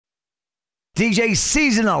DJ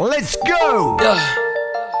Seasonal. Let's go! Yeah,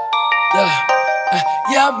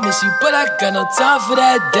 I miss you, but I got no time for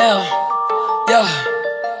that down. Yeah,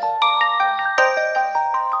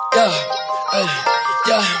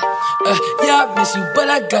 I miss you,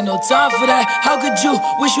 but I got no time for that. How could you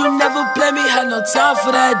wish you never play me? Had no time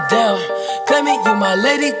for that down. Claim me, you my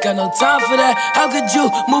lady, got no time for that. How could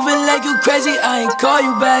you moving like you crazy? I ain't call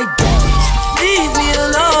you back down. Leave me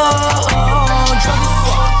alone. Drunk as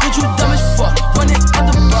fuck, bitch, you dumb as fuck. Running out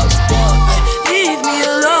the box down. Leave me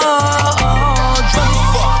alone. Drunk as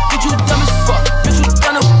fuck, bitch, you dumb as fuck. Bitch, you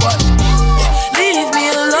done a what? Leave me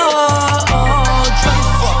alone. Drunk as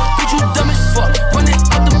fuck, bitch, you dumb as fuck. Running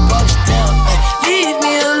out the box down. Leave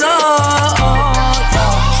me alone.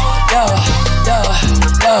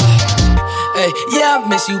 Yeah, I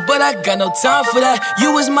miss you, but I got no time for that.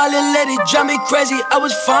 You was my little lady, drive me crazy. I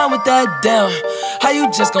was fine with that, damn. How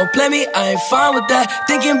you just gon' play me? I ain't fine with that.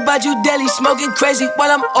 Thinking about you daily, smoking crazy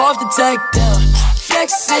while I'm off the tech, down.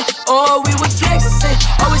 Flexing, oh, we was flexing.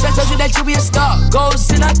 Always I told you that you be a star. Goals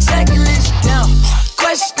in our checklist, down.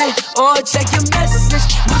 Question, or check your message.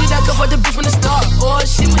 Knew that I could afford the beef from the start. Or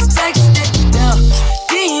she was texting, down.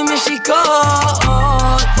 Demon, she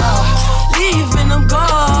called, yeah. Leaving them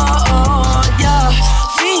gone, yeah.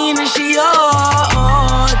 Fiending, she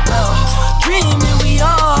on, yeah. Dreaming, we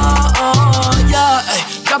on, yeah. Ay,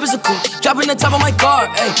 drop is a coupe, dropping the top of my car,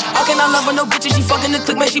 ay. How can I love her, no bitch, and she fucking the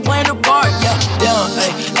click, man, she playing her part, yeah. Down, ay.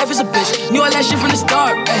 Life is a bitch, knew all that shit from the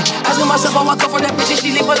start, ay. Asking myself, I walk up for that bitch, and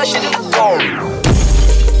she leave all that shit in the car.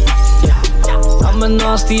 I'm a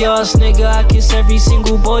nasty ass nigga, I kiss every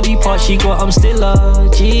single body part she got, I'm still a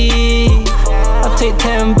G. I take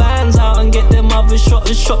 10 bands out and get them other shot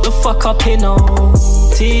and shot the fuck up in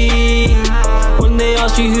OT. When they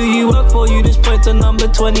ask you who you work for, you just point to number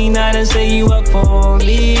 29 and say you work for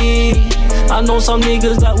me. I know some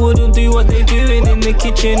niggas that wouldn't do what they doing in the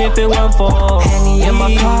kitchen if it weren't for Henny in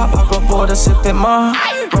my cup, I got bored of sipping more.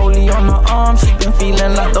 Rollie on her arm, she been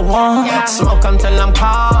feeling like the one. Smoke until I'm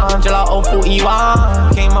calm, gelato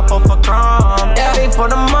 41. Came up off a crumb, pay for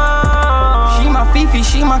the month. She my Fifi,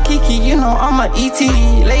 she my Kiki, you know I'm a E.T.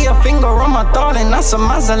 Lay a finger on my darling, that's a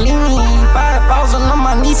Mazzolini. 5,000 on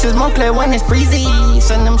my nieces, Moncler when it's breezy.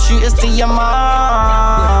 Send them shooters to your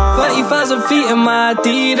mom. 30,000 feet in my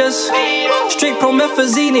Adidas. Straight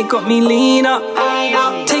promethazine, it got me lean up.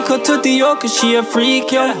 Take her to Dior cause she a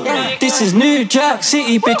freak, yo. This is New Jack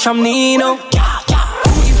City, bitch, I'm Nino.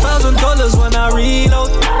 $40,000 when I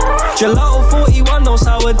reload. Gelato 41, no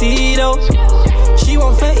sourdito. She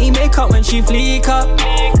want Fenty makeup when she fleek up.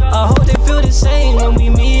 I hope they feel the same when we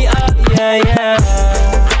meet up, yeah.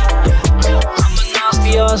 I'm a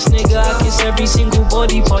nasty ass nigga, I kiss every single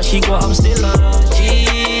body part she got, I'm still a G.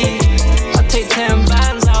 I take 10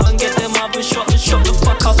 bands out and get them other shot and shot the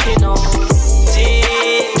fuck up in OT.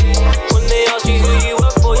 When they ask you who you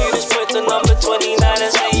work for, you just point to number 29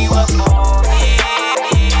 and say you work for me.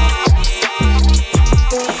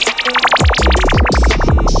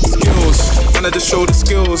 And I just showed the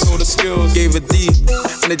skills, gave her D,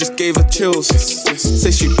 and I just gave her chills.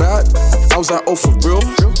 Say she bad, I was like, oh for real?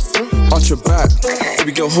 Arch your back,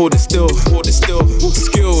 baby girl, hold it still.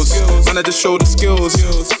 Skills, and I just showed the skills.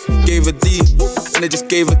 Gave her D, and I just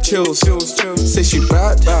gave her chills. Say she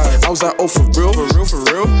bad, I was like, oh for real?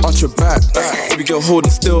 Arch your back, baby girl, hold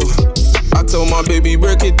it still. I told my baby,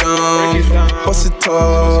 break it down, bust it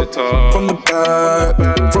up, from the back,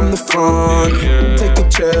 from the front, take a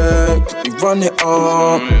check, we run it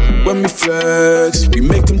up, when we flex, we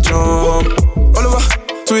make them jump, all of our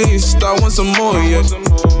twist, I want some more, yeah,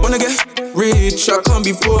 wanna get rich, I can't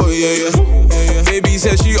be poor, yeah. Baby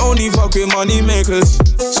said she only fuck with money makers,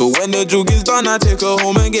 so when the juke is done, I take her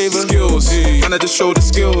home and gave her skills, and I just showed the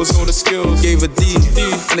skills, gave her D,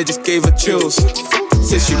 and I just gave her chills.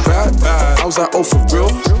 Said she bad, I was like, oh for real?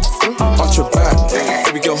 Arch your back,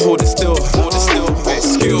 baby girl, hold it still.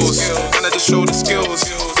 Skills, and I just showed the skills.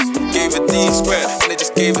 Gave her D, and I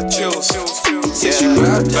just gave her chills. Said she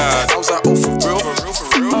bad, I was like, oh for real?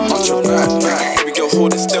 Arch your back, baby girl,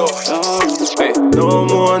 hold it still. Hey, no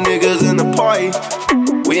more niggas in the party.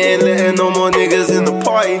 We ain't letting no more niggas in the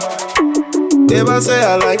party. If I say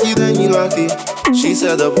I like you, then you lucky. She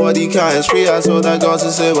said the body count is free. I told that girl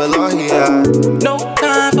to say we're lucky. No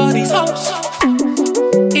time for these hoes.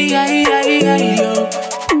 E-I-E-I-E-I-E-O.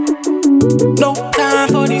 No time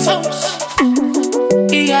for these hoes.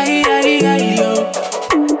 E-I-E-I-E-I-E-O.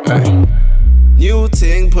 Hey. New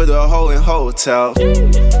ting, put a hoe in hotel.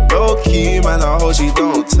 Low key, man, I hope she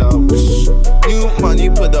don't tell. New money,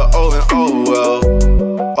 put the O in oh well.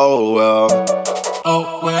 Oh well.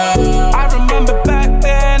 Oh well. I remember back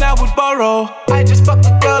then I would borrow. I just fucked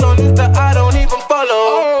a girl on Insta, I don't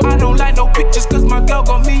girl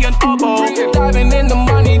got me an oboe. Diving in the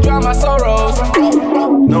money, drown my sorrows.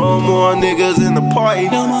 No more niggas in the party.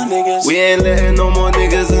 No more niggas. We ain't letting no more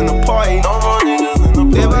niggas in the party. No more niggas in the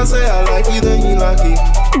party. If I say I like you, then you lucky.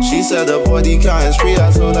 She said the body count is free.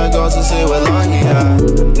 I told that girl to say we're lucky. Yeah.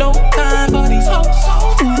 No time for these hoes.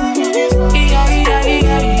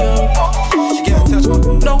 She can't touch me.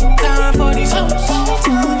 No time for these hoes.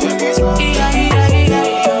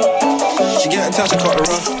 She getting touch, I caught her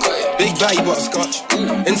run. Big baddie butterscotch.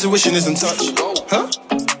 Intuition is in touch. Huh?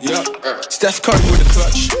 Yeah. Steph Curry with the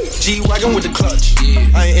clutch. G-Wagon with the clutch.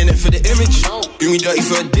 I ain't in it for the image. Do me dirty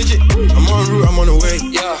for a digit. I'm en route, I'm on the way.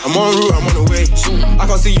 I'm en route, I'm on the way. I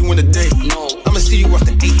can't see you in the day. I'ma see you after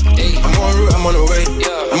 8. I'm en route, I'm on the way.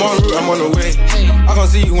 I'm en route, I'm on the way. I can't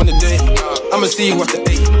see you in the day. I'ma see you after 8.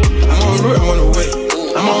 I'm en route, I'm on the way.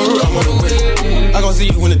 I'm en route, I'm on the way. I can't see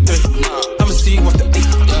you in the day. I'ma see you after 8.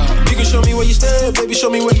 You can show me where you stay, baby, show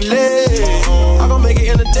me where you lay. I gon' make it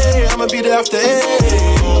in the day, I'ma be there after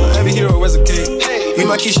 8. Every hero wears a cape. You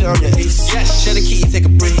my Keisha, I'm your ace. Share the key, take a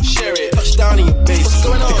break. Touchdown in your base.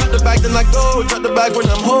 They cut the bag, then I go. Drop the bag when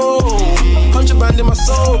I'm home. Contraband in my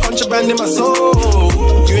soul, contraband in my soul.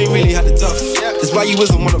 You ain't really had it tough. That's why you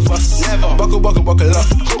wasn't one of us. Buckle, buckle, buckle up.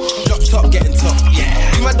 Drop top, getting tough.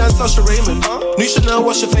 You my dance, Sasha Raymond. New Chanel,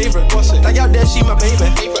 what's your favorite? That out there, she my baby.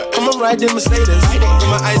 Come on, ride in Mercedes. With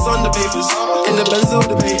my eyes on the papers. In the Benz, the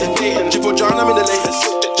debating. Triple John, I'm in the latest.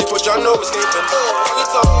 Triple John, no escaping.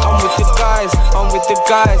 I'm with the guys, I'm with the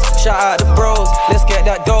guys. Shout out the bros, let's get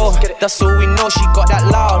that dough. That's all we know, she got that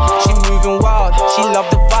loud. She moving wild, she love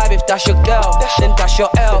the vibe. If that's your girl, then that's your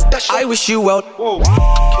L. I wish you well.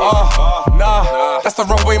 Nah, that's the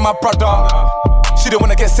wrong way, my brother. She didn't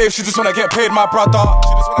wanna get saved, she just wanna get paid, my brother.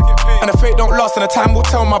 And the fate don't last, and the time will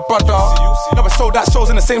tell, my brother. No, but sold out shows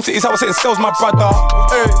in the same cities, I was hitting sales, my brother.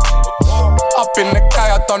 Hey. Up in the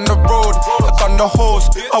guy, I done the road, I done the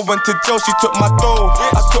host. I went to jail, she took my dough.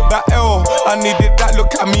 I took that L, I needed that,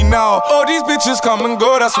 look at me now. All these bitches come and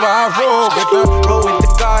go, that's why I roll with them. Roll with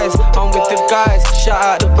the guys, I'm with the guys. Shout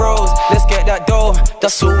out the bros, let's get that dough.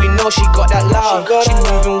 That's all we know, she got that loud. She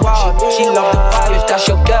moving wild, she love the vibe. If that's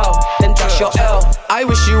your girl, then that's your L. I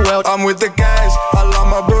wish you well. I'm with the guys, I love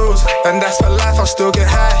my bros. And that's for life, I still get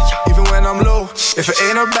high, even when I'm low. If it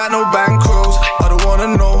ain't about no bank rolls, I don't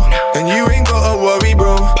wanna know. And you ain't gotta worry,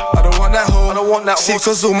 bro. I don't want that hoe. I don't want that. See,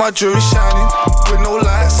 cause all my jewelry shining with no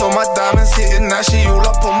lights, so my diamonds hitting. Now she all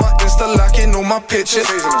up on my Insta, liking all my pictures.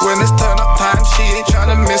 When it's turn up time, she ain't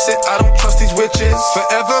tryna miss it. I don't trust these witches.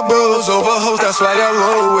 Forever bros over hoes, that's why I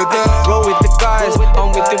roll with them. Roll with the guys,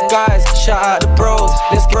 I'm with the guys. Shout out the bros,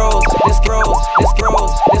 let's bros, let's bros, let's bros,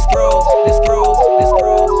 let's bros, let's bros, let's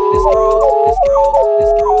bros, let's bros, let's bros,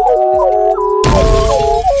 let's bros,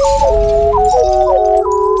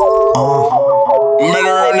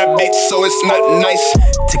 Murder on the beat, so it's not nice.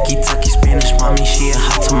 Tiki-taki Spanish, mommy, she a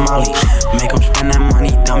hot tamale. Make 'em spend that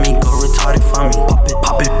money, dummy, go retarded for me.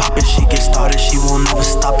 Pop it, she get started, she won't never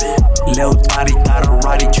stop it. Lil Dottie,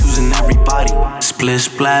 Dotterati, choosing everybody. Split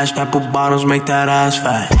splash, apple bottles, make that ass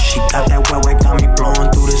fat. She got that wet, got me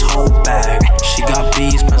blowing through this whole bag. She got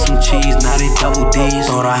B's, spent some cheese, now they double D's.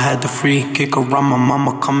 Thought I had the free kick around my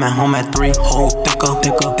mama, coming home at 3. Whole thicker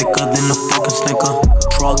than a fucking snicker.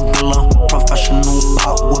 Drug dealer, professional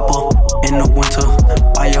pop whipper. In the winter,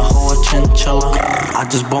 buy a whole chinchilla. I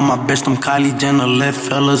just bought my bitch them Kylie Jenner lip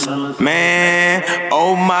fillers. Man,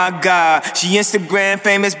 oh my God, she Instagram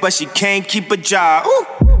famous, but she can't keep a job. Ooh.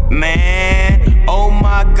 Man, oh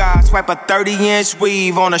my God, swipe a 30-inch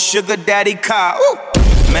weave on a sugar daddy car. Ooh.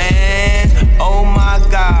 Man, oh my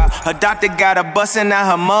God, her doctor got her bustin' out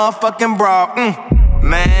her motherfucking bra.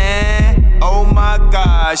 Man, oh my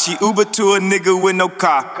God, she Uber to a nigga with no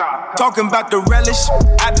car. Talking about the relish,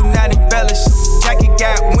 I do not embellish. Jacket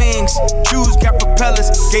got wings, shoes got propellers.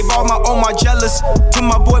 Gave all my jealous to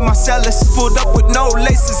my boy Marcellus. Pulled up with no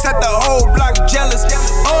laces, had the whole block jealous.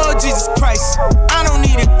 Oh Jesus Christ, I don't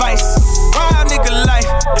need advice. Wild nigga life,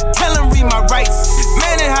 tell him read my rights.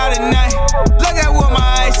 Man it hot at night, look at what my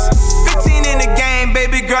eyes. 15 in the game,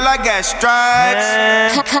 baby girl, I got stripes.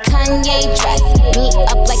 Kanye dress me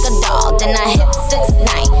up like a doll, then I hit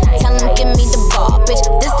 6'9". Tell him give me the ball, bitch.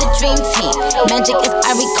 This the dream team. Magic is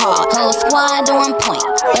I recall. Whole squad on point.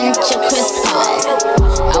 Bunch of Chris Pauls.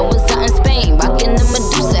 I was out in Spain, rocking the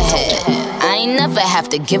Medusa head. I ain't never have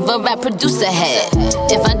to give a rap producer head.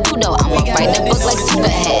 If I do though, I'ma write a book like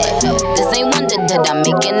Superhead. This ain't wonder that I'm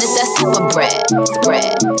making this that super bread.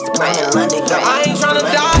 Spread. I ain't tryna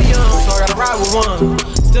die young, so I gotta ride with one.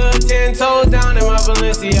 Stood 10 toes down in my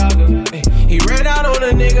Balenciaga. He ran out on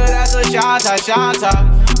a nigga, that's a shot.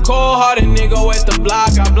 Cold-hearted nigga with the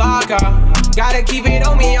blocker. Gotta keep it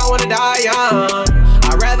on me, I wanna die young.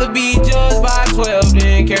 I'd rather be judged by 12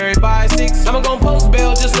 than carried by 6. I'ma gon' post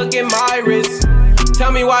bail, just look at my wrist.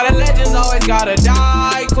 Tell me why the legends always gotta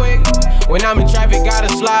die quick. When I'm in traffic, gotta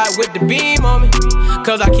slide with the beam on me.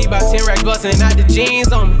 Cause I keep about 10 racks bustin' out the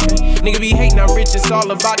jeans on me. Nigga be hatin', I'm rich, it's all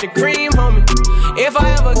about the cream, homie. If I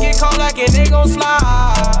ever get caught lacking, they gon'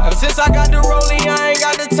 slide. Ever since I got the rollie, I ain't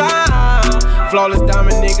got the time. Flawless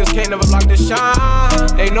diamond niggas can't never block the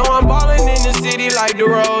shine. They know I'm ballin' in the city like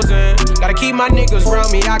DeRozan. Gotta keep my niggas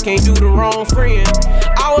around me, I can't do the wrong friend.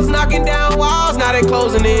 I was knocking down walls, now they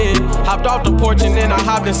closing in. Hopped off the porch and then I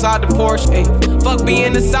hopped inside the Porsche. Ay, fuck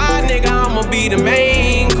being the side nigga, I'ma be the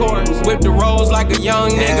main course. Whip the rolls like a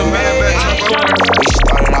young nigga, man. We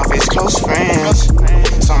started off as close friends.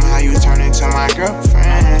 Somehow you turned into my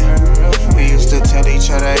girlfriend. We used to tell each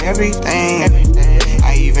other everything.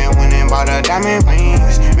 I even went and bought her diamond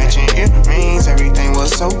rings, matching earrings. Everything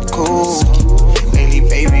was so cool. Lately,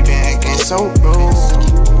 baby, been acting so rude.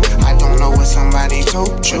 I don't know what somebody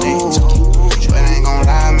told you, but I ain't gon'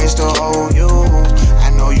 lie, Mr. OU. I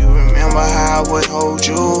know you remember how I would hold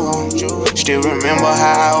you. Still remember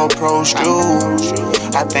how I approached you.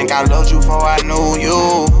 I think I loved you before I knew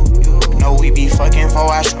you. Know we be fucking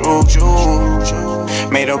before I screwed you.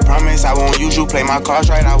 Made a promise I won't use you. Play my cards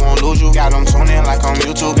right, I won't lose you. Got them tuning like I'm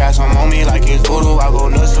YouTube. Got some on me like it's voodoo. I go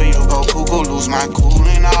nuts for you, go cuckoo. Lose my cool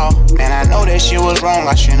and all. Man, I know that shit was wrong.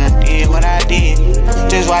 I shouldn't did what I did.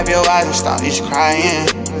 Just wipe your eyes and stop this crying.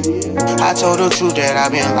 I told the truth that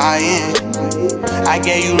I've been lying. I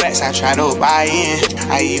gave you racks, I tried to buy in.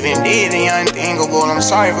 I even did the unthinkable. I'm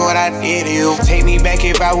sorry for what I did to you. Take me back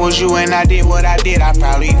if I was you and I did what I did. I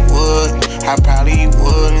probably would. I probably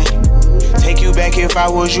wouldn't. Take you back if I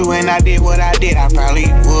was you and I did what I did. I probably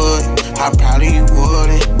would. I probably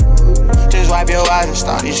wouldn't. Just wipe your eyes and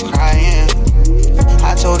start this crying.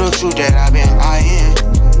 I told the truth that I've been lying.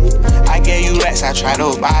 I gave you racks, I tried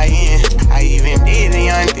to buy in. I even did the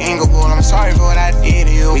unthinkable. I'm sorry for what I did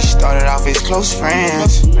to you. We started off as close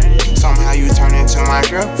friends. Somehow you turned into my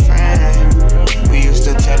girlfriend. We used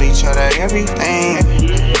to tell each other everything.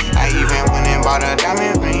 I even went and bought her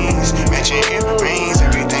diamond rings, matching earrings.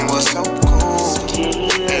 Everything was so cool.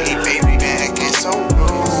 Lately, baby, been acting so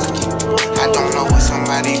rude. I don't know what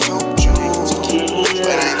somebody told you,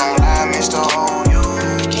 but I ain't gon' lie, Mr. OU.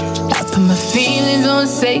 I put my feelings on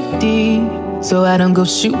safety, so I don't go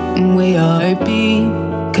shooting where your heart be.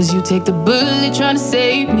 Cause you take the bullet trying to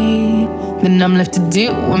save me, then I'm left to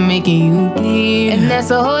deal with making you bleed. And that's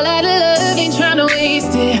a whole lot of love, ain't trying to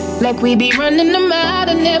waste it. Like we be running them out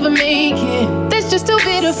and never make it. That's just too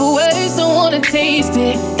bitter for words, don't wanna taste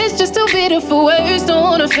it. That's just too bitter for words, don't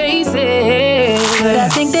wanna face it. But I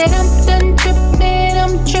think that I'm done tripping,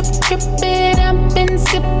 I'm tripping. I've been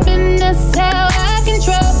sipping, that's how I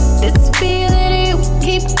control this feeling you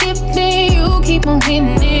keep giving. You keep on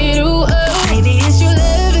hitting it, ooh, oh. Maybe it's your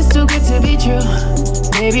love, it's too good to be true.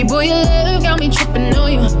 Baby boy, your love got me tripping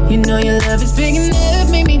on you. You know your love is big enough,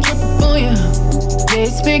 make me trip on you. Yeah,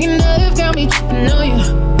 it's big enough, got me tripping on you.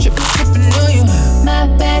 Tripping on you. My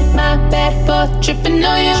bad for tripping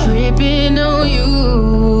on you. Tripping on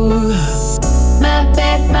you. My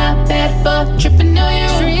bad for tripping on you.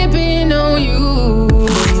 Tripping on you.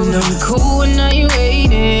 Boy, you know you cool when now you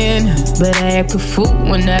waiting, but I act a fool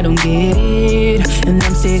when I don't get it. And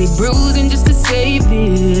I'm steady bruising just to save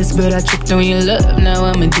this, but I tripped on your love, now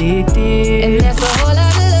I'm addicted. And that's a whole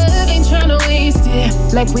lot of love, ain't tryna waste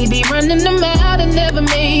it. Like we be running them out and never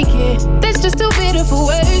make it. That's just too bitter for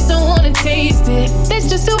words, don't wanna taste it. That's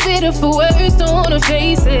just too bitter for words, don't wanna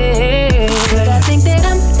face it. But I think that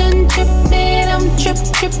I'm done tripping, I'm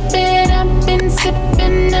tripping. I've been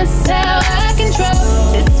sipping, that's how I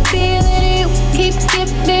control this feeling you keep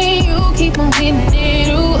giving. You keep on hitting it,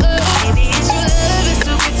 ooh, oh. Maybe it's your love, it's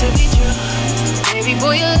too good to be true. Baby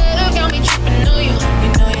boy, your love got me tripping on you. You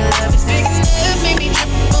know your love is big enough, make me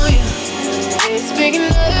trip on you. It's big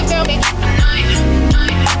enough, got me tripping on you.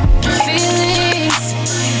 Feelings,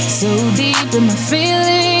 so deep in my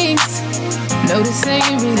feelings. Notice that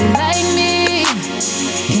you really like me.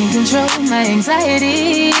 Can't control my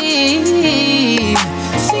anxiety.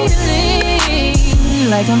 Feeling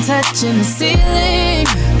like I'm touching the ceiling.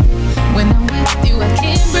 When I'm with you, I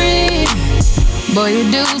can't breathe. Boy, you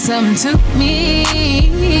do something to me.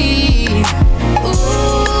 Ooh,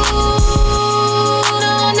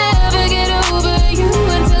 no, I'll never get over you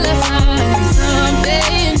until I find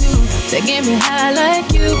something new that get me high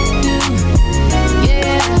like you do.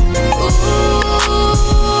 Yeah. Ooh,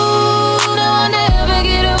 no, I'll never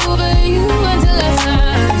get over you until I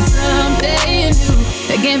find something new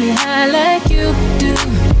that get me high like you do.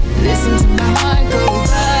 Listen to my heart go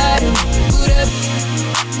bottom, boot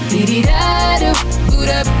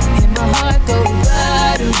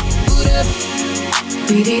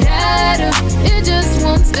Beat-it-da-do, it just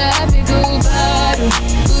won't stop, it go bottom,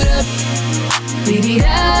 boot up.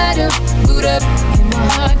 Beat-it-da-do, boot up, and my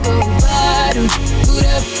heart go bottom, boot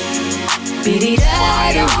up.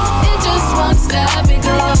 Beat-it-da-do, it just won't stop, it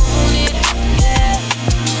go on it, yeah.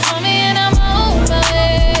 Call me and I'm on my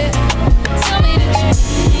way. Tell me that you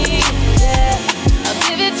need me, yeah. I'll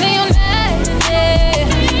give it to you night and day.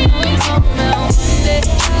 I'm talking about Monday,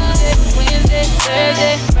 Tuesday, Wednesday,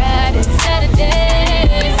 Thursday, Friday,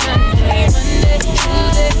 Saturday, Sunday, Monday,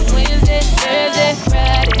 Tuesday, Wednesday, Thursday,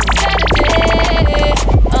 Friday, Saturday,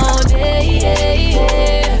 all day, yeah,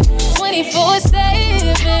 yeah. 24/7,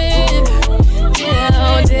 yeah,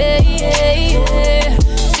 all day, yeah, yeah.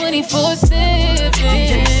 24/7.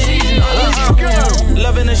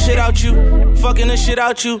 Loving the shit out you, fucking the shit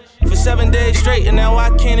out you for 7 days straight, and now I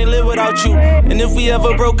can't live without you. And if we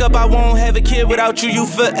ever broke up, I won't have a kid without you. You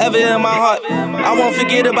forever in my heart. I won't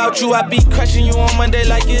forget about you. I be crushing you on Monday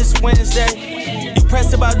like it's Wednesday. You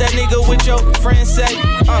pressed about that nigga with your friends say.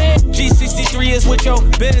 G63 is what your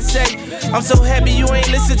business say. I'm so happy you ain't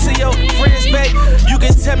listen to your friends, babe. You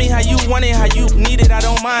can tell me how you want it, how you need it, I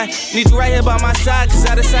don't mind. Need you right here by my side, cause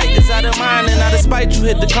out of sight is out of mind. And out of spite, you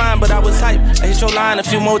hit decline, but I was hype. I hit your line a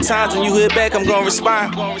few more times, when you hit back, I'm gonna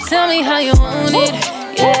respond. Tell me how you want it,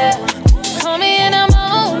 yeah. Call me and I'm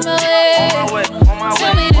on my way.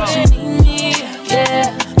 Tell me that you need me,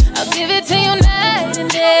 yeah. I'll give it to you night and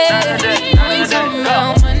day. I'm talking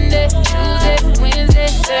about Monday, Tuesday, Wednesday,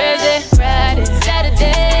 Thursday, Friday,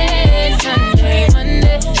 Saturday, Sunday,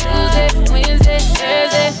 Monday, Tuesday, Wednesday,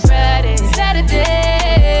 Thursday, Friday,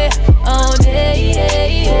 Saturday, all day, yeah,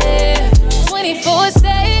 yeah.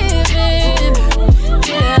 24/7,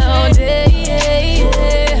 yeah, all day, yeah,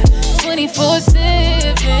 yeah. 24/7.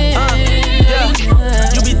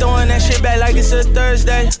 Yeah. You be throwing that shit back like it's a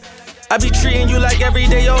Thursday. I be treating you like every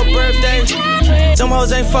day your birthday. Them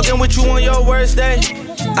hoes ain't fucking with you on your worst day.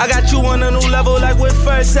 I got you on a new level like what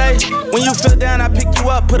first say. When you feel down, I pick you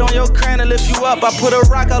up, put on your crown and lift you up. I put a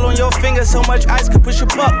rock all on your finger, so much ice could push you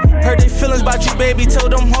up. Heard they feelings about you, baby,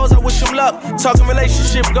 told them hoes I wish them luck. Talking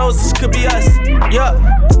relationship goals, this could be us. Yup,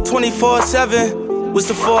 24/7. What's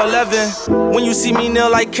the 411? When you see me kneel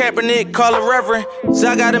like Kaepernick, call a reverend. So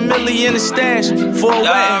I got $1 million in the stash for a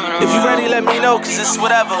wedding. If you ready, let me know, cause it's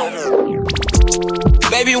whatever.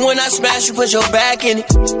 Baby, when I smash, you put your back in it.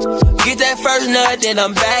 Get that first nut, then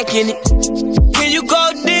I'm back in it. Can you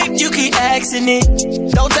go deep? You keep asking it.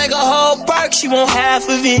 Don't take a whole perk, she want half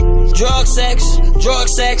of it. Drug sex,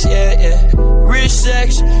 yeah, yeah. Rich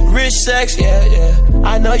sex, yeah, yeah.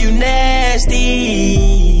 I know you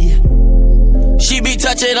nasty. She be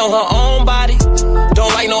touching on her own body.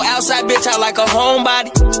 Don't like no outside bitch, I like a homebody.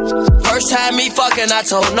 First time me fucking, I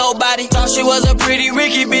told nobody. Thought she was a pretty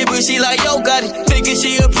Ricky bitch, but she like Yo Gotti. Thinking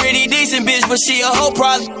she a pretty decent bitch, but she a hoe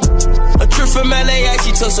probably. A trip from LAX,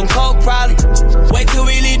 she took some coke probably. Wait till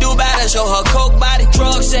we leave Dubai to show her coke body.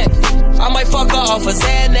 Drug sex, I might fuck her off a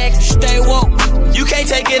Xanax. Stay woke, you can't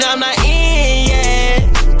take it, I'm not in, yeah.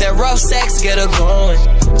 That rough sex get her going.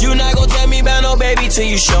 You not gon' tell me about no baby till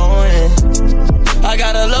you showing. I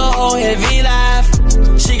got a little old heavy life.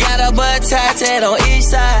 She got a butt tattooed on each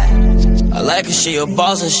side. I like her, she a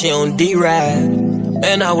boss and she on D-ride.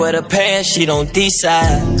 And I wear the pants, she don't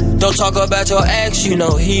decide. Don't talk about your ex, you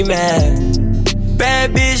know he mad.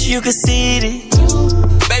 Bad bitch, you can see it.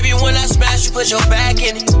 Baby, when I smash, you put your back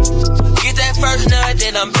in it. Get that first nut,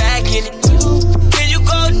 then I'm back in it. Can you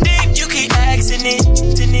go deep? You keep asking it.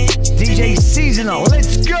 DJ Seasonal,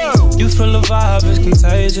 let's go! You feel the vibe, it's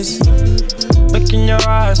contagious. Look in your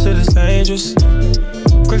eyes, shit is dangerous.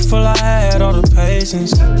 Grateful I had all the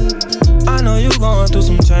patience. I know you going through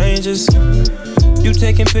some changes. You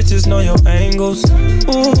taking pictures, know your angles.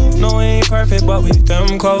 Ooh, no, we ain't perfect, but we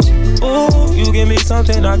them close. Ooh, you give me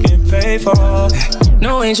something I can pay for.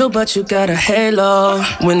 No angel, but you got a halo.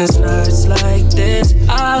 When it's nights like this,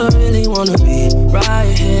 I really wanna be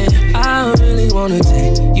right here. I really wanna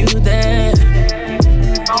take you there.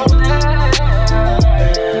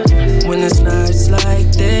 When it's nights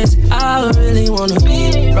like this, I really wanna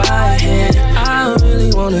be right here. I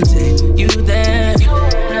really wanna take you there.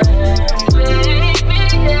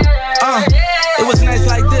 It was nice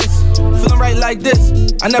like this, feeling right like this.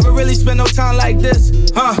 I never really spent no time like this,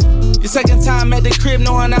 huh? Your second time at the crib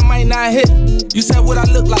knowing I might not hit. You said what I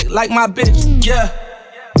look like my bitch, yeah.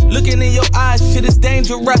 Looking in your eyes, shit is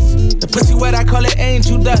dangerous. The pussy wet, I call it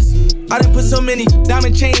angel dust. I done put so many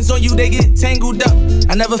diamond chains on you, they get tangled up.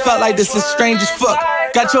 I never felt like this, is strange as fuck.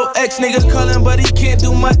 Got your ex nigga calling, but he can't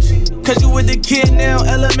do much. Cause you with the kid now,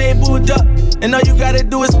 LMA booed up. And all you gotta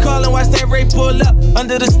do is call and watch that Ray pull up.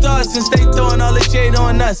 Under the stars since they throwing all the shade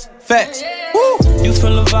on us. Facts. Woo. You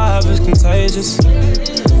feel the vibe, it's contagious.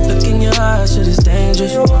 Look in your eyes, shit is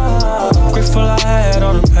dangerous. Grateful I had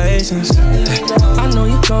all the patience. I know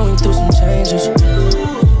you're going through some changes.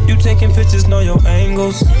 You taking pictures, know your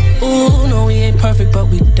angles. Ooh, no, we ain't perfect, but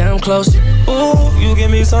we damn close. Ooh, you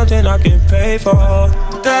give me something I can pay for.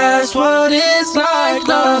 That's what it's like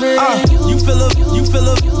loving you. You feel it, you feel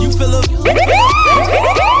it, you feel it.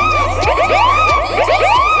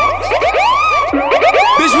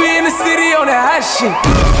 Bitch, we in the city on that hot shit.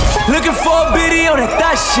 Looking for a biddy on that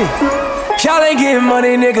thot shit. Y'all ain't getting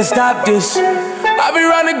money, nigga, stop this. I be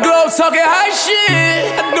round the globe talking high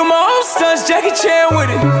shit. I do my own stunts, Jackie Chan with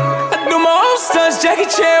it. I do my own stunts, Jackie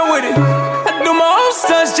Chan with it. I do my own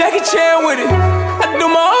stunts, Jackie Chan with it. I do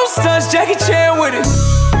my own stunts, Jackie Chan with it.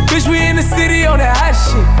 Bitch, we in the city on that hot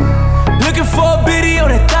shit. Looking for a biddy on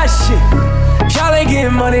that thot shit. Y'all ain't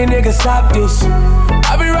getting money, nigga, stop this.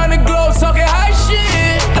 I be round the globe talking high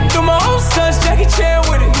shit. I do my own stunts, Jackie Chan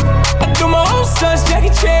with it. I do my own stunts,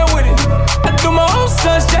 Jackie Chan with it. I do my own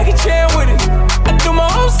stunts, Jackie Chan with it. I do my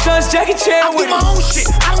own stunts, Jackie Chan with it. I do my own shit.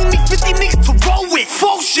 I don't need 50 niggas to roll with.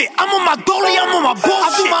 Full shit. I'm on my dolly, I'm on my bullshit.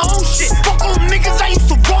 I do my own shit. Fuck all them niggas I used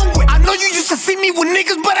to roll with. I know you used to see me with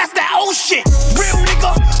niggas, but that's that old shit. Real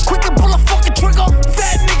nigga, quick to pull a fucking trigger.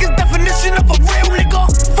 Fat niggas, definition of a real nigga.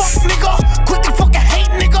 Fuck nigga, quick to fucking hate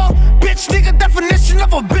nigga. Bitch nigga, definition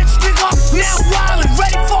of a bitch nigga. Now wildin',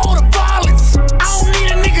 ready for all the violence. I don't need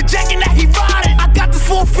a nigga jacking that he riding. I got this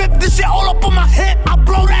 4-5, this shit all up on my hip. I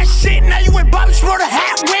blow that shit, now you ain't Bobby Schmurder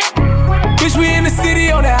hat whip. Bitch, we in the city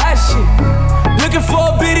on that hot shit. Looking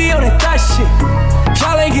for a biddy on that thot shit.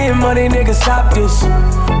 Y'all ain't getting money, nigga, stop this.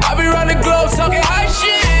 I be round the globe talking high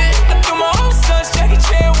shit. I do my own stunts, Jackie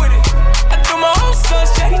Chan with it. I do my own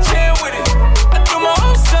stunts, Jackie Chan with it. I do my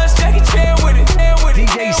own stunts, Jackie Chan with it.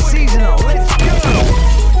 DJ Seasonal, let's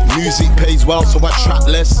go. Music pays well, so I trap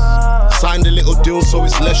less. Signed a little deal, so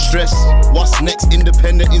it's less stress. What's next?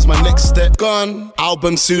 Independent is my next step. Gone.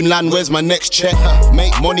 Album soon land, where's my next check?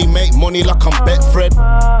 Make money like I'm Betfred.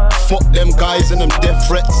 Fuck them guys and them death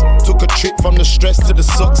threats. Took a trip from the stress to the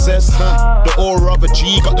success. The aura of a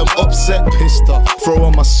G got them upset. Pissed off. Throw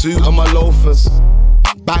on my suit and my loafers.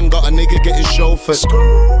 Bang, got a nigga getting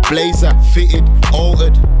chauffeured. Blazer, fitted,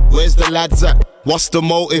 altered. Where's the lads at? What's the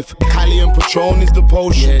motive? Cali and Patron is the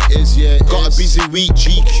potion. Yeah, it is, yeah. Got a busy week,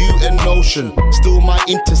 GQ and Notion. Still my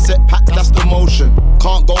intercept pack, that's the motion.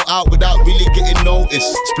 Can't go out without really getting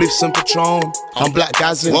noticed. Spliffs and Patron, I'm Black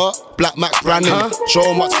Gazin. What? Black Mac Brannon, show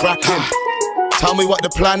 'em what's cracking. Tell me what the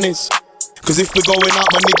plan is. Cause if we're going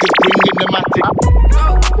out, my niggas bringing the matic.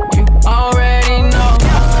 You already know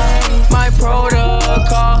my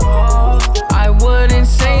protocol. I wouldn't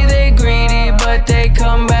say they greedy, but they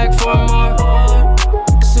come back for more.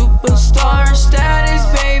 Superstar status,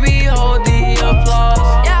 baby, hold the applause.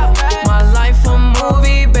 My life a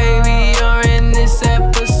movie, baby, you're in this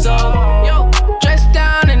episode. Dressed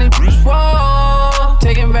down in the roll,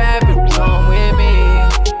 taking bad bitches home with me.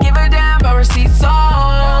 Give a damn about receipts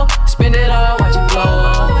all, spend it all, watch it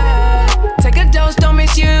blow. Take a dose, don't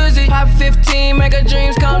misuse it. Pop 15, make our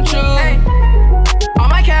dreams come true. All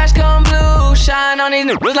my cash come blue, shine on these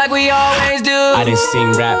niggas like we always do. I done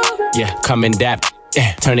seen rap, yeah, come and dap.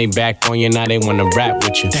 Turn they back on you, now they wanna rap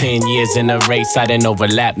with you. 10 years in the race, I didn't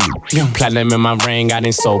overlap me. Platinum in my ring, I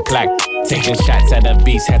didn't sold plaque. Taking shots at the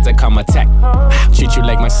beast, had to come attack. Treat you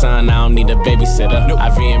like my son, I don't need a babysitter. I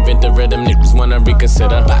reinvent the rhythm, niggas wanna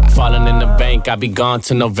reconsider. Falling in the bank, I be gone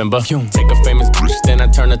till November. Take a famous bitch, then I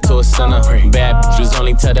turn her to a sinner. Bad bitches,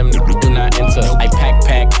 only tell them niggas do not enter. I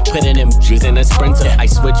pack, put it in bitches in a sprinter. I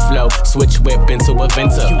switch flow, switch whip into a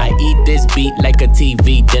Venter. I eat this beat like a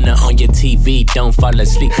TV dinner on your TV, don't fall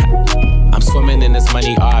asleep. I'm swimming in this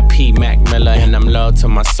money, R.I.P. Mac Miller. And I'm loyal to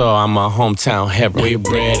my soul, I'm a hometown hero. Where you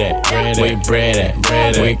bred at? Where you bred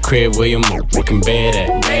at? Where you crib, where you move, we can bed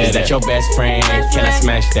at? Is that your best friend? Can I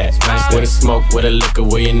smash that? With a smoke, with a liquor,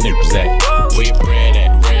 where your niggas at? Where you bred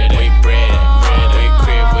at? Where you bred at? Where you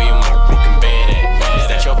crib, where you move, we can bed at? Is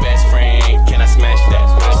that your best friend? Can I smash that?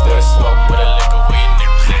 With a smoke, with a liquor, where your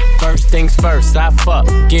niggas at? First things first, I fuck,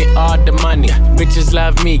 get all the money. Bitches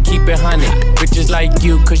love me, keep it honey. Bitches like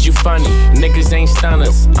you, cause you funny. Niggas ain't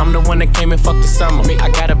stunners. I'm the one that came and fucked the summer. I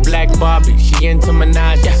got a black Barbie, she into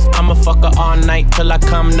Minaj. I'ma fuck her all night till I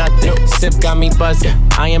come nothing. Sip got me buzzing,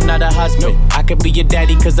 I am not a husband. I could be your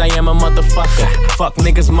daddy cause I am a motherfucker. Fuck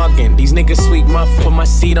niggas mugging, these niggas sweet muffin. Put my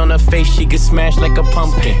seed on her face, she get smashed like a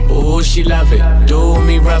pumpkin. Ooh, she love it, do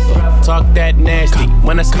me rougher. Talk that nasty,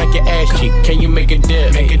 when I smack your ass cheek. Can you make a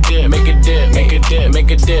dip? Make a dip, make make a dip, make a dip,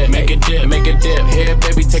 make a dip, make a dip, make a dip. Here,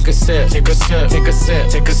 baby, take a sip, take a sip, take a sip,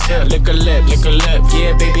 take a sip. Lick a lip, lick a lip.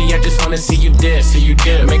 Yeah, baby, I just wanna see you dip, see you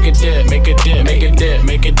dip. Make a dip, make a dip, make a dip,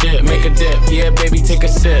 make a dip, make a dip. Yeah, baby, take a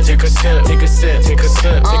sip, take a sip, take a sip, take a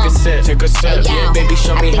sip, take a sip, take a sip. Yeah, baby,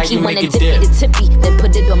 show me how you make a dip. Tippy, then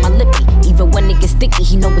put it on my lippy. Even when it gets sticky,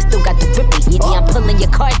 he know it still got the grippy. Yeah, I'm pulling your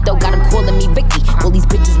card though, got him calling me Ricky. All these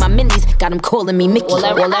bitches my minis, got him calling me Mickey. All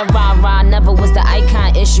that rah-rah never was the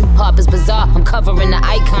icon issue. Harper's Bazaar, I'm covering the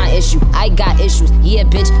icon issue. I got issues, yeah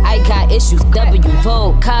bitch, I got issues. W,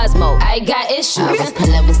 Vogue, Cosmo, I got issues. I was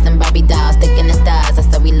pulling with some Barbie dolls, sticking the stars. I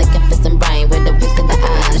said we looking for some brain with the whisk of the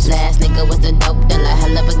eyes. Last nigga was the dope dealer,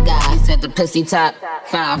 hell of a guy. He said the pussy top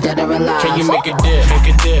 5 dead or alive. Can you make a dip, make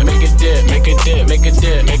a dip, make a dip, make a dip, make a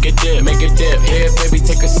dip, make a dip, make a dip. Here, baby,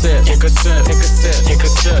 take a sip, take a sip, take a sip, take a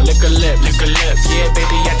sip. Lick a lip, lick a lip. Yeah,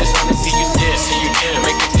 baby, I just wanna see you dip, see you dip.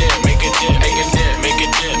 Make a dip, make a dip, make a dip, make a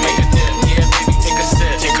dip, make a dip. Yeah, baby, take a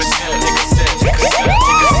sip, take a sip, take a sip, take a sip,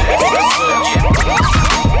 take a sip, take a sip.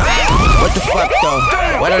 Yeah. What the fuck though?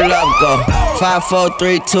 Where the love go? 5, 4,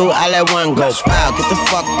 3, 2, I let one go. Wow, get the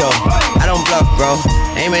fuck though. I don't bluff, bro.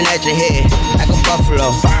 Aiming at your head like a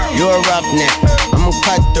buffalo. You a roughneck, I'm a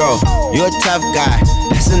cutthroat. You a tough guy.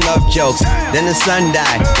 That's enough jokes. Then the sun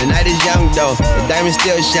died. The night is young though. The diamond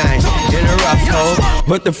still shine. In a rough hole.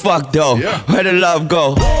 What the fuck though? Where the love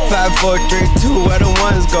go? 5, 4, 3, 2, where the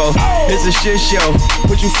ones go? It's a shit show.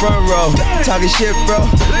 Put you front row. Talking shit, bro.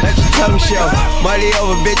 Let your tongue show. Money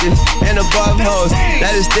over bitches and above hoes.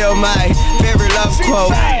 That is still my favorite love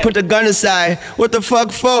quote. Put the gun aside. What the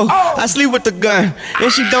fuck for? I sleep with the gun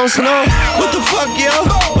and she don't snow. What the fuck, yo?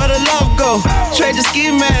 Where the love go? Trade the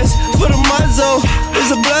ski mask for the muzzle.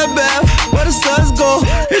 It's a bloodbath. Where the suns go?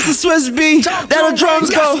 It's a Swiss beat. That the drums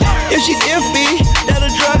go. If she's iffy, that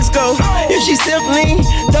the drugs go. If she's simply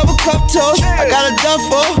double cup toast, I got a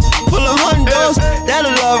duffel full of hundos. That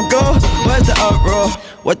the love go. Where's the uproar?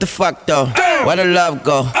 What the fuck though? Where the love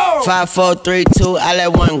go? 5, 4, 3, 2, I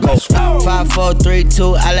let one go. 5, 4, 3,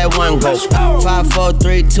 2, I let one go. 5, 4,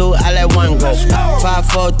 3, 2, I let one go. 5,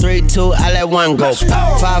 4, 3, 2, I let one go.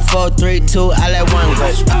 5, 4, 3, 2, I let one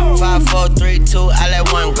go. 5, 4, 3, 2, I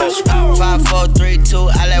let one go. 5, 4, 3, 2,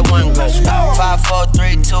 I let one go. 5, 4,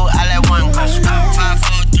 3, 2, I let one go. 5,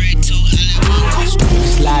 4, 3, 2, I let one go.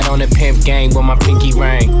 Slide on the pimp gang with my pinky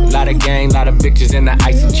ring. Lot of gang, lot of bitches in the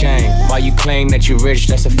icy chain. While you claim that you rich,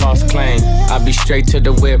 that's a false claim. I be straight to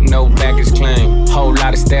the whip, no baggage claim. Whole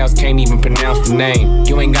lot of styles, can't even pronounce the name.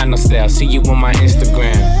 You ain't got no style, see you on my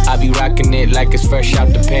Instagram. I be rocking it like it's fresh out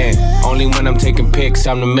the pen. Only when I'm taking pics,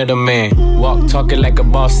 I'm the middleman. Walk talking like a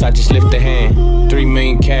boss, I just lift a hand. 3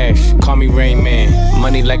 million cash, call me Rain Man.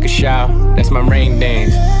 Money like a shower, that's my rain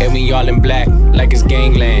dance. And we all in black, like it's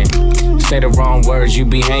gangland. Say the wrong words, you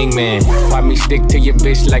be hangman. Why me stick to your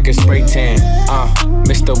bitch like a spray tan?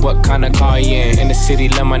 Mister, what kind of car you in? In the city,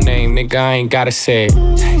 love my name, nigga, I ain't gotta say it.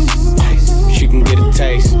 Taste, taste. She can get a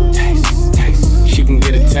taste. Taste, taste. She can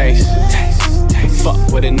get a taste. Taste, taste. Fuck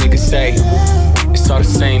what a nigga say. It's all the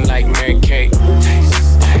same like Mary Kate.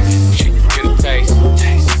 Taste, taste. She can get a taste.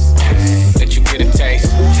 Taste, taste. Let you get a taste.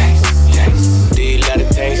 Taste, taste. Do you let it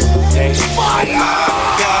taste? Taste.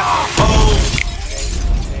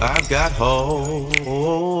 I've got hoes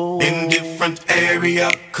in different area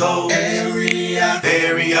codes.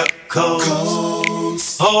 Area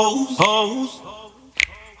codes.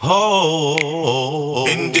 Hoes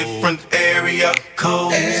in different area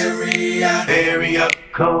codes. Area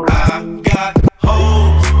codes. I've got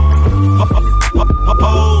hoes.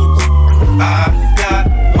 I've got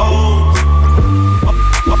hoes.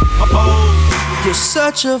 You're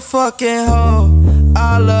such a fucking hoe.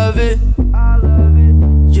 I love it.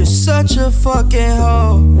 You're such a fucking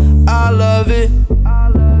hoe, I love it.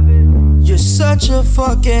 You're such a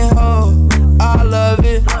fucking hoe, I love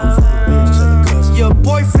it. Your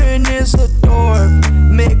boyfriend is a dork,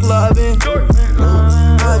 make loving.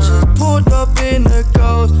 I just pulled up in the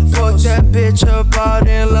ghost, fucked that bitch up out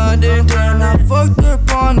in London. Then I fucked up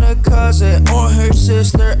on her cousin or her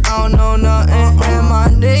sister, I don't know nothing. And my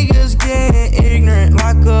niggas getting ignorant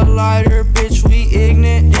like a lighter, bitch, we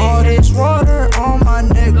ignorant. All this water on my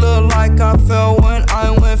neck look like I fell when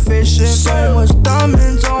I went fishing. So much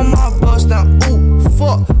diamonds on my bust now, ooh,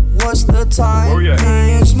 fuck, what's the time?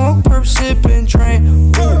 Me smoke, perp, sippin',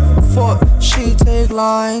 train, ooh, fuck, she take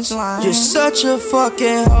lines. You're such a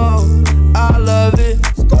fucking hoe, I love it.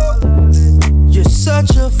 You're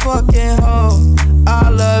such a fucking hoe, I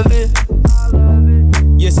love it.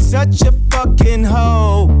 You're such a fucking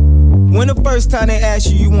hoe. When the first time they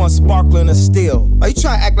asked you want sparkling or still? Or you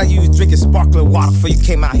try to act like you was drinking sparkling water before you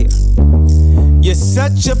came out here? You're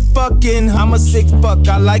such a fucking, I'm a sick fuck,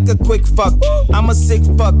 I like a quick fuck. I'm a sick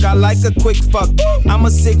fuck, I like a quick fuck. I'm a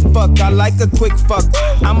sick fuck, I like a quick fuck.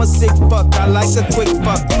 I'm a sick fuck, I like a quick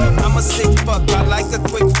fuck. I'm a sick fuck, I like a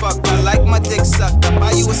quick fuck. I like my dick sucked, I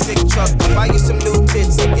buy you a sick truck. I buy you some new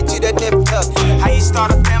tits, I get you that nip tuck. How you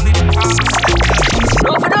start a family, the problem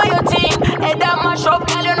no for do your thing, head that mash up,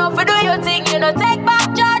 girl, you know for do your thing, you know take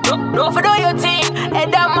back charge. No for do your thing,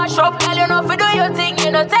 head that mash up, girl, you know for do your thing, you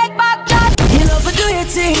know take back charge. You know for do your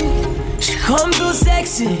thing, she come too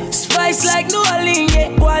sexy, spice like New Orleans,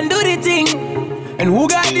 yeah, go and do the thing. And who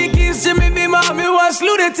got the keys to me, be mommy, want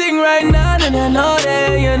slew the thing right now. And I know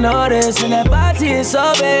that, you know this, and that body is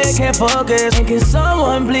so big, can't focus. And can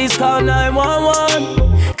someone please call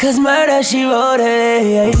 911, cause murder, she wrote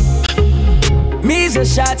it. Me's a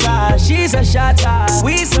shotter, she's a shotter,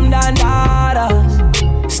 we some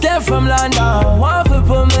dandadas. Step from London, one foot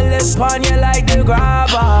put my lips on you like the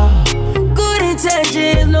grabber. Good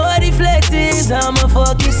intentions, no deflectings, I'ma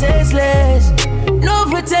fuck you senseless. No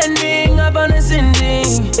pretending, I'm on a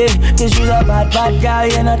sending. Cause you's a bad girl,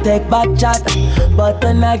 you know take back chat. But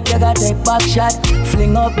tonight you gotta take back shot.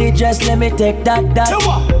 Fling up the dress, let me take that.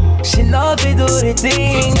 She know fi do the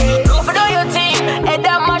thing. No fi do your thing, head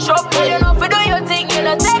that mash up, girl, you know fi do your thing, you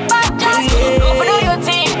know take back chat. No fi do your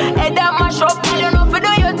thing, head that mash up, girl, you know fi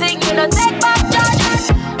do your thing, you know take back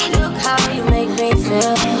chat. Look how you make me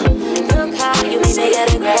feel. Look how you make me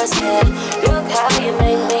get aggressive. Look how you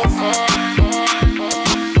make me feel.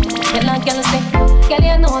 Girl, say, girl,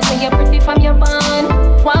 you know, say you're pretty from your bond.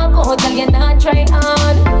 Walk out, girl, you not try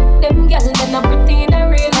on. Them girls, they're not pretty in a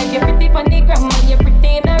real life. You're pretty on the gram, and you're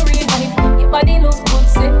pretty in a real life. Your body look good,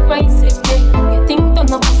 sit right, sit right. Your thing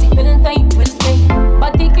done up, pussy well tight, well tight.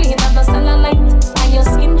 Body clean and a cellulite, and your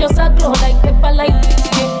skin just a glow like pepper light.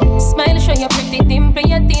 Yeah. Smile, show your pretty dimple,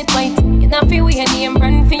 your teeth white. You not feel weird, name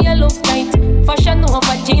brand for your look tight. Fashion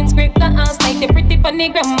over jeans, grip the ass like the pretty on the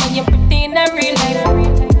gram, and you're pretty in a real life.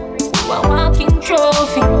 You a walking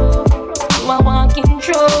trophy. You a walking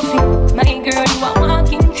trophy. My girl, you a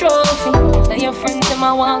walking trophy. Tell your friends I'm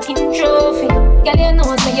a walking trophy. Girl, you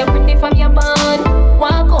know say you're pretty from your bond.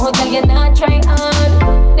 Walk out, girl, you not try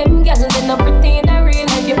on. Them girls, they not pretty in a real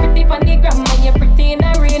life. You're pretty on the gram and you're pretty in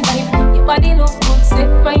a real life. Your body look good, sit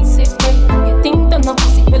right, sit right. Your thing done up,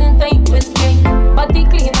 pussy well tight, well tight. Body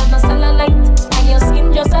clean and a cellulite, and your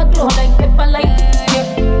skin just a glow like pepper light.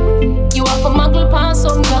 Yeah. You have a muggle past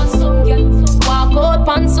some girl. Walk out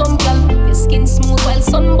pan some girl. Your skin smooth while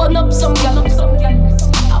sun burn up some girl.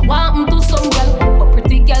 I want to some girl, but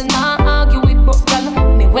pretty girl nah argue with broke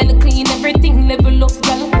girl. Me well clean everything level up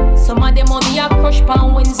girl. Some of them money I crush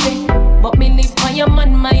pan Wednesday, but me live on your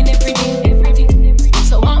man mind every day.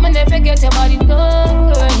 So I'm never get your body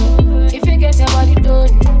done, girl. If you get your body done,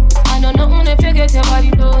 I know nothing if you get your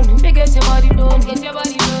body done. If you get your body done, get your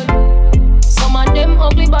body done. Some of them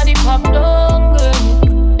ugly body pop down,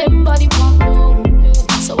 girl. Them body pop down.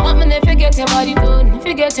 So what man if you get your body done? If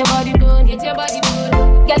you get your body done, get your body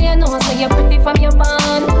done. Girl, you know say you're pretty from your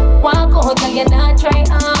band. Walk out, girl, you not try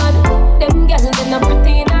hard. Them girls, they not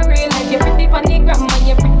pretty in a real life. You're pretty on the gram and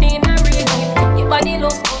you're pretty in a real life. Your body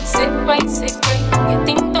look good, sit right, sit right. Your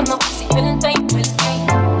thing done up, sit well tight, well tight.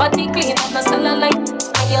 Body clean and a cellulite,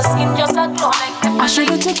 and your skin just a glow like pepper. I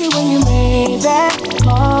should've took it when you made that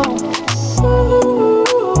call.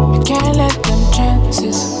 You can't let them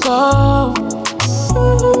chances go.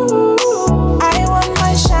 I want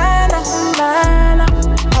my shine,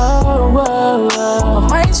 oh, oh, oh. My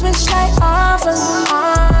mind switch like off and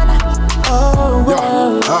on, oh,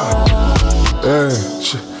 oh, oh.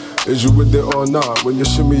 Is you with it or not? When you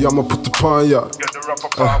shimmy, I'ma put the pan, yeah.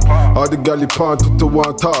 All the galley pan put the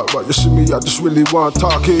one talk, but you shimmy, I just really want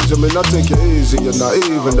talk easy. I mean, I take it easy, you know.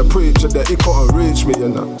 Even the preacher that he couldn't reach me, you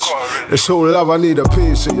know. It's so love, I need a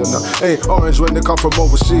piece of, you know. Ain't orange when they come from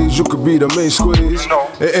overseas, you could be the main squeeze.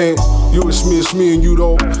 It ain't you, it's me and you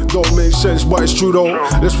don't make sense, but it's true though.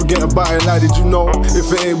 Let's forget about it, like did you know?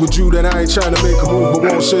 If it ain't with you, then I ain't trying to make a move, but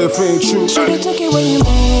won't say if it ain't true. Should've took it when you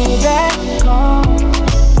made that call.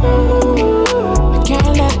 I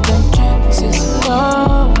can't let them chances go.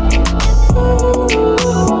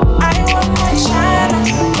 I want my shine,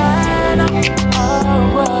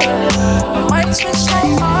 oh, oh. My mind switch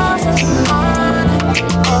like off and on,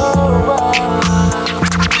 oh, oh.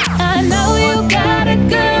 I know you got a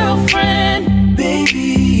girlfriend,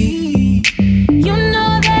 baby. You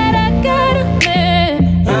know that I got a man.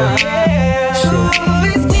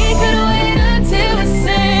 We could wait until we're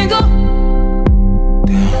single,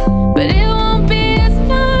 but it won't be as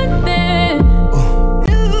fun.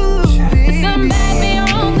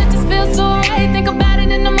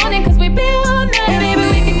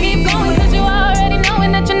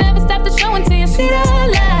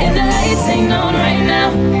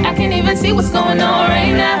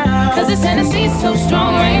 so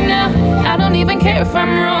strong right now. I don't even care if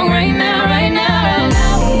I'm wrong right now, right now, right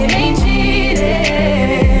now. It ain't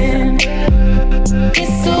cheating.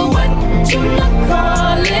 It's so what you not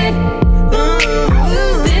call it.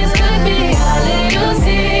 This could be our little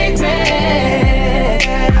secret.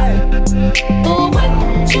 Oh, what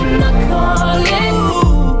you not call it.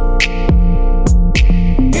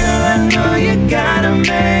 Girl, I know you got a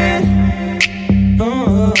man.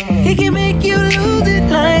 He can make you lose it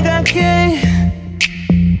like I can.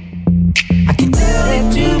 I can tell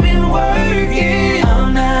that you've been working all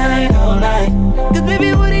night, all night. Cause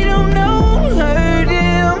baby, what he don't know won't hurt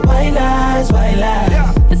him. White lies, white lies.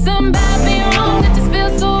 There's something about being wrong that just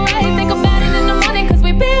feels so right. Think about it in the morning cause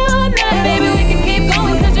we be all night. Baby, we can keep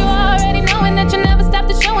going cause you already knowing that you never stop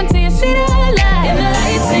the show until you see the light. And the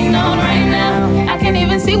lights ain't on right now. I can't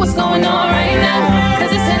even see what's going on right now. Cause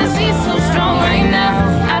this Tennessee's so strong right now.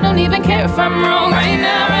 I don't even care if I'm wrong right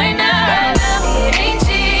now, right now, right now. It ain't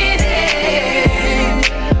cheating.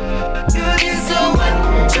 It's so what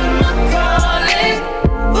you not call it.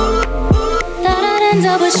 Thought I'd end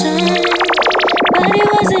up with Sean, but it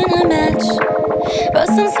wasn't a match.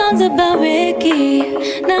 Wrote some songs about Ricky,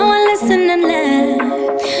 now I listen and laugh.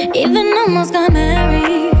 Even almost got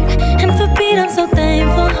married, and for Pete I'm so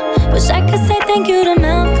thankful. Wish I could say thank you to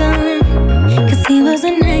Malcolm, cause he was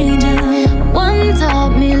an angel. One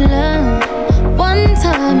taught me love, one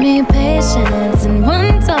taught me patience, and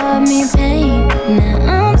one taught me pain.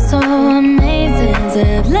 Now I'm so amazing to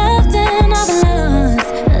have loved and I've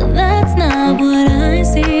lost, but that's not what I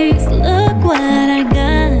see. So look what I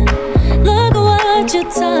got, look what you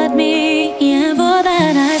taught me. Yeah, for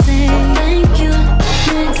that I say thank you.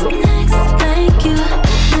 Next, next, thank you.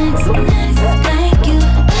 Next, next, thank you.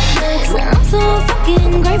 Next, I'm so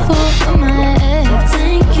fucking grateful for my ex.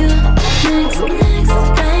 Thank you. Next, next,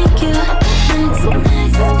 thank you. Next,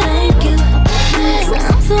 next, thank you. Next,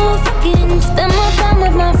 I'm so fucking spend more time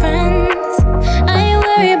with my friends. I ain't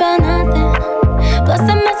worried about nothing. Plus I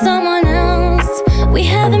met someone else. We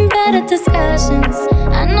having better discussions.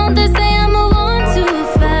 I know they say I move on too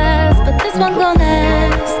fast, but this one gon'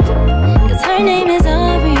 last. Cause her name is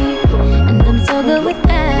Aubrey, and I'm so good with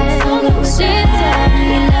that. She taught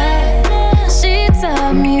me love, she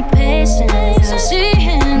taught me patience, how she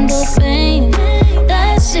handles pain.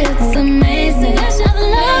 That shit's amazing. I've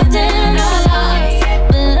loved and I lost,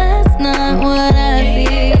 but that's not what I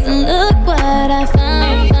see. Cause look what I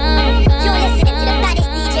found. You're listening to the baddest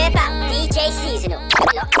DJ about DJ Seasonal.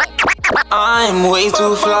 I'm way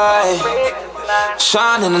too fly,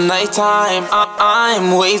 shine in the nighttime.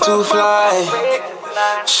 I'm way too fly,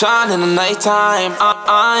 shine in the nighttime.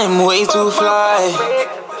 I'm way too fly,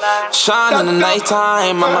 shine in the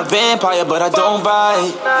nighttime. I'm a vampire but I don't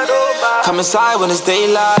bite. Come inside when it's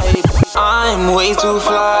daylight. I'm way too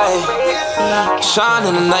fly, shine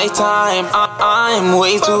in the nighttime. I'm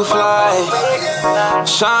way too fly,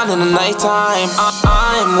 shine in the nighttime.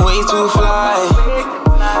 I'm way too fly,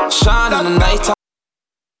 shine in the nighttime.